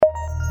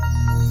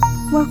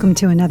Welcome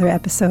to another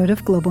episode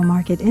of Global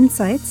Market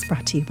Insights,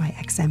 brought to you by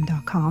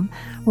XM.com,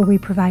 where we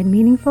provide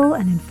meaningful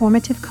and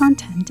informative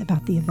content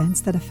about the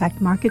events that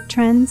affect market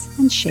trends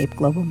and shape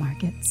global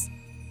markets.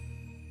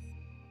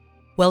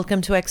 Welcome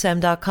to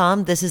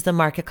XM.com. This is the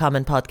Market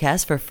Comment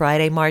podcast for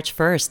Friday, March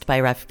 1st by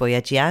Rafi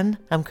Boyadjian.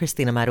 I'm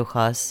Cristina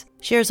Marujas.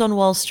 Shares on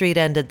Wall Street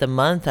ended the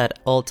month at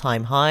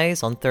all-time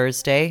highs on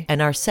Thursday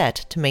and are set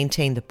to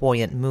maintain the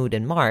buoyant mood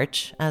in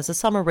March as a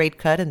summer rate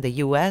cut in the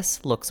U.S.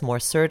 looks more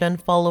certain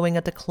following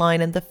a decline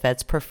in the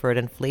Fed's preferred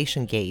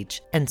inflation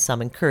gauge and some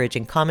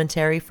encouraging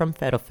commentary from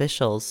Fed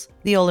officials.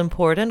 The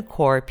all-important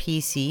core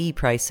PCE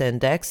price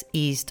index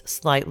eased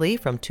slightly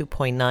from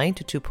 2.9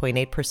 to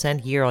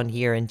 2.8%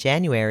 year-on-year in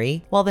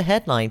January, while the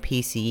headline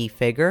PCE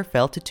figure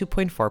fell to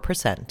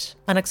 2.4%.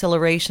 An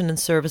acceleration in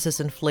services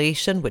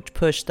inflation, which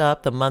pushed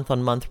up the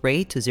month-on-month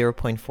rate to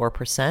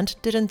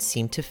 0.4%, didn't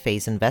seem to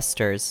faze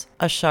investors.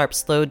 A sharp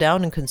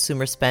slowdown in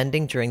consumer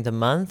spending during the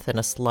month and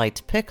a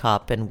slight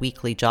pickup in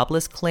weekly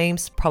jobless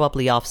claims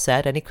probably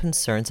offset any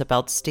concerns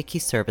about sticky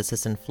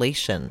services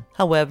inflation.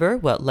 However,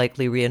 what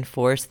likely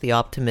reinforced the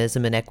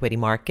optimism in equity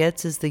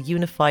markets is the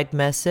unified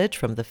message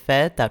from the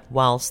Fed that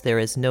whilst there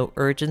is no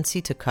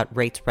urgency to cut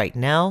rates right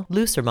now,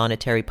 looser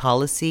monetary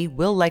policy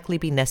will likely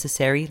be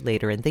necessary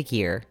later in the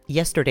year.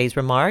 Yesterday's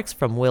remarks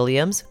from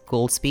Williams,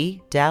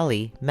 Goolsbee,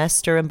 Daly,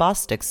 Mester, and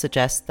Bostic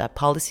suggest that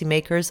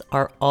policymakers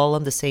are all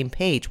on the same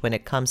page when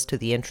it comes to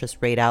the interest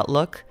rate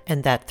outlook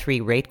and that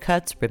 3 rate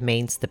cuts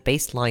remains the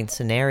baseline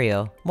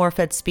scenario. More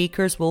Fed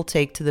speakers will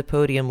take to the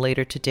podium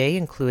later today,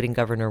 including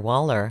Governor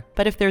Waller.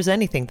 But if there's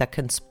anything that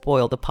can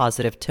spoil the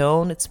positive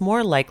tone, it's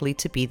more likely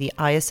to be the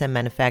ISM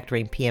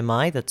manufacturing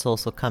PMI that's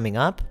also coming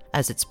up,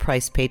 as its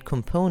price-paid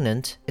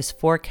component is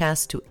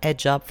forecast to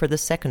edge up for the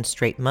second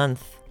straight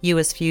month.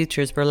 U.S.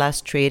 futures were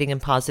last trading in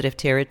positive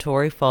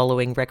territory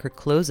following record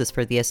closes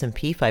for the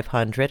S&P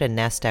 500 and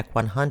NASDAQ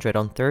 100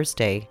 on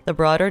Thursday. The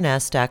broader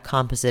NASDAQ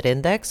Composite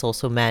Index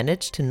also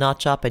managed to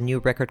notch up a new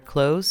record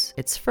close,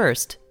 its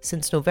first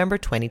since November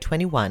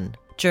 2021.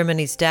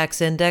 Germany's DAX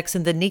index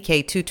and the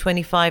Nikkei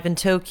 225 in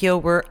Tokyo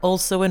were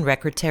also in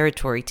record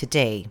territory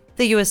today.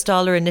 The US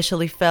dollar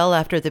initially fell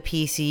after the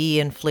PCE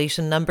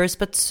inflation numbers,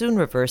 but soon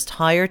reversed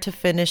higher to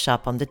finish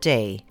up on the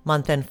day.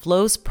 Month-end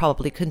flows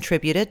probably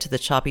contributed to the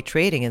choppy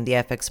trading in the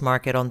FX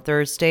market on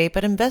Thursday,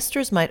 but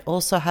investors might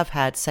also have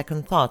had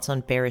second thoughts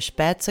on bearish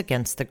bets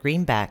against the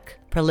greenback.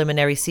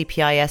 Preliminary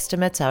CPI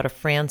estimates out of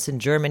France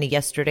and Germany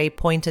yesterday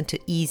pointed to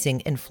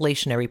easing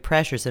inflationary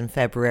pressures in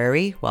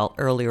February, while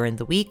earlier in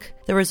the week,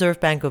 the Reserve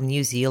Bank of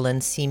New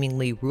Zealand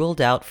seemingly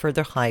ruled out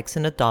further hikes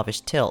in a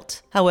dovish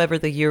tilt. However,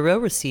 the euro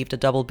received a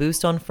double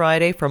boost on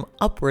Friday from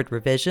upward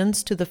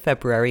revisions to the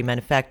February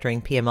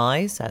manufacturing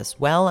PMIs, as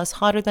well as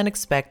hotter than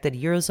expected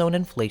Eurozone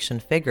inflation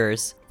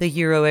figures. The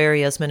euro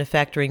area's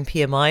manufacturing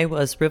PMI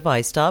was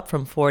revised up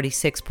from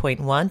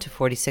 46.1 to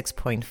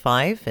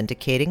 46.5,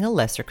 indicating a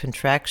lesser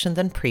contraction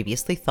than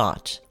previously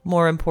thought.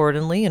 More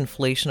importantly,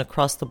 inflation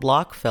across the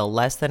bloc fell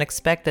less than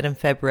expected in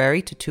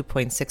February to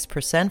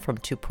 2.6% from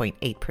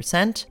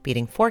 2.8%,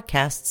 beating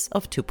forecasts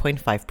of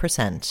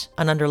 2.5%.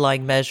 An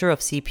underlying measure of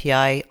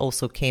CPI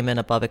also came in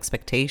above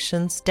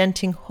expectations,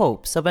 denting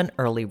hopes of an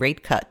early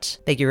rate cut.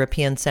 The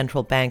European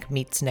Central Bank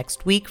meets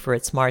next week for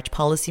its March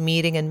policy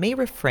meeting and may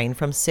refrain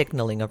from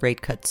signaling a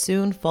rate cut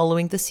soon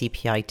following the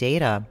CPI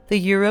data. The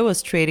euro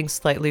is trading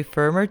slightly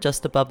firmer,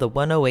 just above the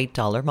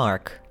 $108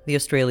 mark. The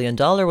Australian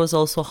dollar was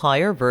also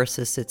higher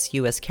versus its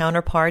U.S.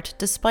 counterpart,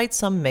 despite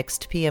some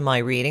mixed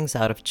PMI readings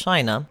out of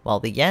China,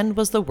 while the yen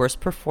was the worst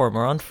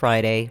performer on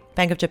Friday.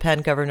 Bank of Japan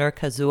Governor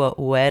Kazuo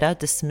Ueda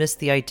dismissed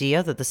the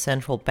idea that the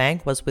central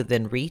bank was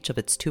within reach of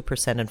its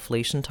 2%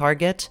 inflation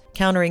target,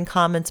 countering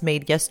comments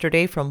made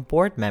yesterday from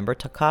board member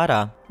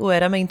Takada.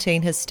 Ueda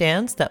maintained his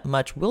stance that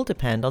much will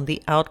depend on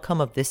the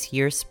outcome of this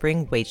year's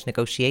spring wage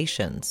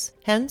negotiations.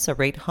 Hence, a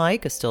rate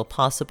hike is still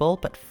possible,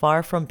 but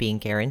far from being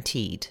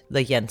guaranteed.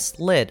 The yen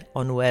slid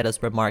on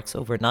Ueda's remarks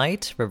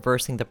overnight,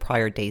 reversing the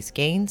prior day's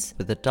gains,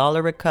 with the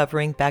dollar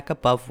recovering back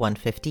above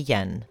 150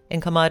 yen.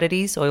 In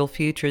commodities, oil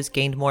futures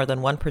gained more than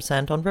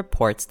 1% on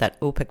reports that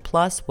OPEC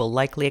Plus will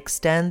likely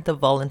extend the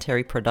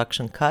voluntary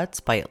production cuts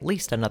by at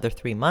least another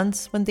 3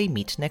 months when they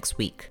meet next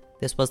week.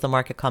 This was the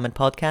Market Comment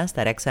Podcast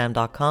at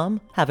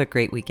XM.com. Have a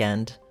great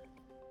weekend.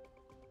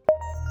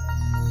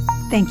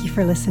 Thank you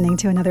for listening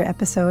to another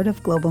episode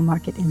of Global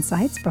Market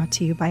Insights, brought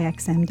to you by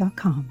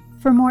XM.com.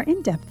 For more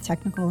in-depth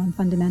technical and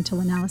fundamental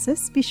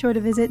analysis, be sure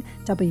to visit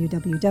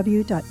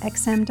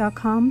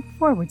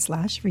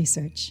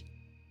www.xm.com/research.